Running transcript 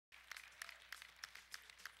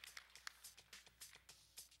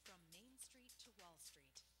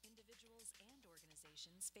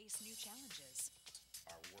businesses face new challenges.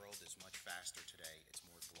 Our world is much faster today. It's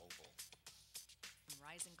more global. From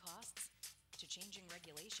rising costs to changing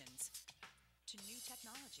regulations to new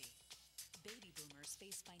technology, baby boomers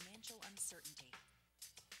face financial uncertainty.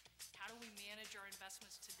 How do we manage our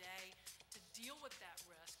investments today to deal with that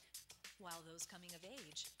risk? While those coming of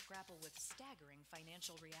age grapple with staggering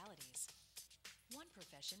financial realities. One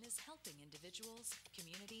profession is helping individuals,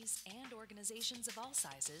 communities, and organizations of all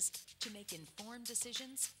sizes to make informed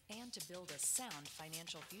decisions and to build a sound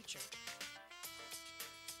financial future.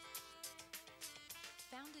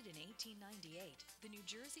 Founded in 1898, the New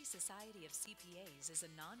Jersey Society of CPAs is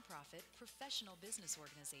a nonprofit professional business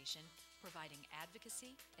organization providing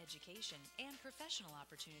advocacy, education, and professional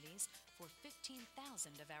opportunities for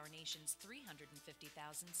 15,000 of our nation's 350,000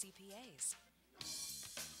 CPAs.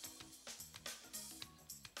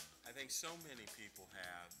 I think so many people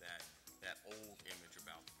have that old image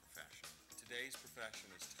about the profession. Today's profession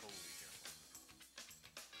is totally different.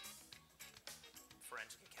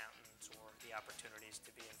 Forensic accountants, or the opportunities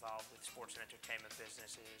to be involved with sports and entertainment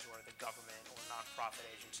businesses, or the government, or nonprofit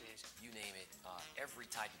agencies. You name it, every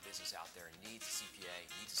type of business out there needs a CPA,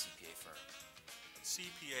 needs a CPA firm.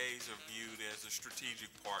 CPAs are viewed as a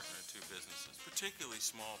strategic partner to businesses, particularly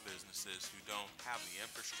small businesses who don't have the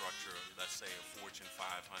infrastructure of, let's say, a Fortune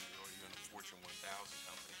 500 or even a Fortune 1000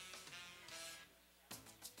 company.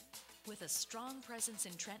 With a strong presence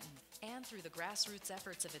in Trenton and through the grassroots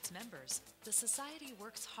efforts of its members, the Society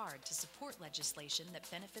works hard to support legislation that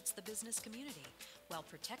benefits the business community while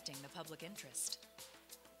protecting the public interest.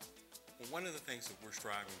 Well, one of the things that we're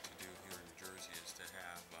striving to do here in New Jersey is to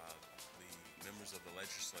have the members of the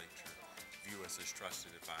legislature view us as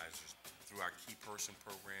trusted advisors. Through our Key Person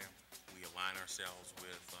program, we align ourselves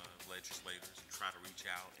with legislators and try to reach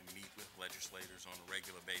out and meet with legislators on a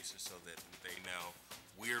regular basis so that they know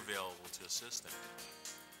we're available to assist them.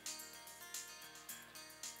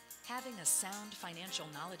 Having a sound financial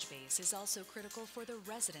knowledge base is also critical for the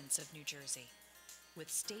residents of New Jersey.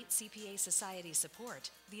 With State CPA Society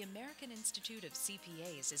support, the American Institute of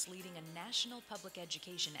CPAs is leading a national public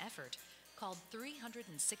education effort called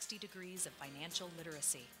 360 Degrees of Financial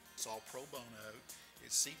Literacy. It's all pro bono.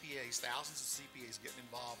 It's CPAs, thousands of CPAs getting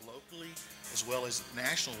involved locally as well as at the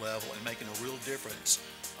national level and making a real difference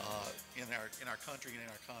in our country and in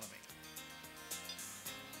our economy.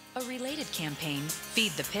 A related campaign,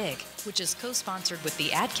 Feed the Pig, which is co-sponsored with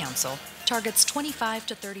the Ad Council, targets 25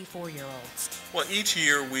 to 34-year-olds. Well, each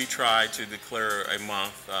year we try to declare a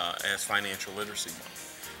month as Financial Literacy Month.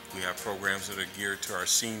 We have programs that are geared to our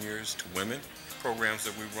seniors, to women, programs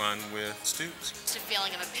that we run with students. It's a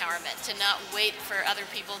feeling of empowerment, to not wait for other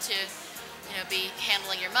people to, be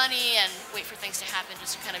handling your money and wait for things to happen,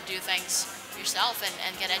 just to kind of do things yourself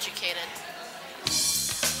and get educated.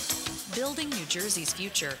 Building New Jersey's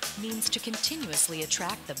future means to continuously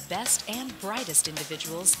attract the best and brightest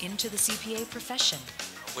individuals into the CPA profession.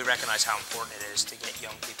 We recognize how important it is to get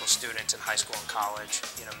young people, students in high school and college,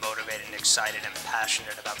 motivated and excited and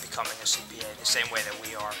passionate about becoming a CPA the same way that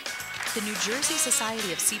we are. The New Jersey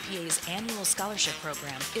Society of CPA's annual scholarship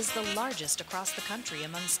program is the largest across the country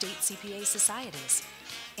among state CPA societies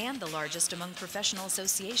and the largest among professional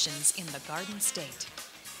associations in the Garden State.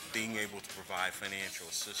 Being able to provide financial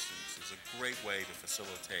assistance is a great way to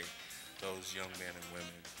facilitate those young men and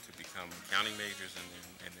women to become accounting majors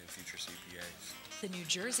and then future CPAs. The New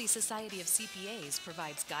Jersey Society of CPAs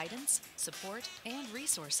provides guidance, support, and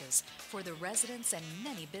resources for the residents and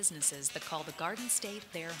many businesses that call the Garden State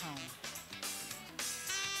their home.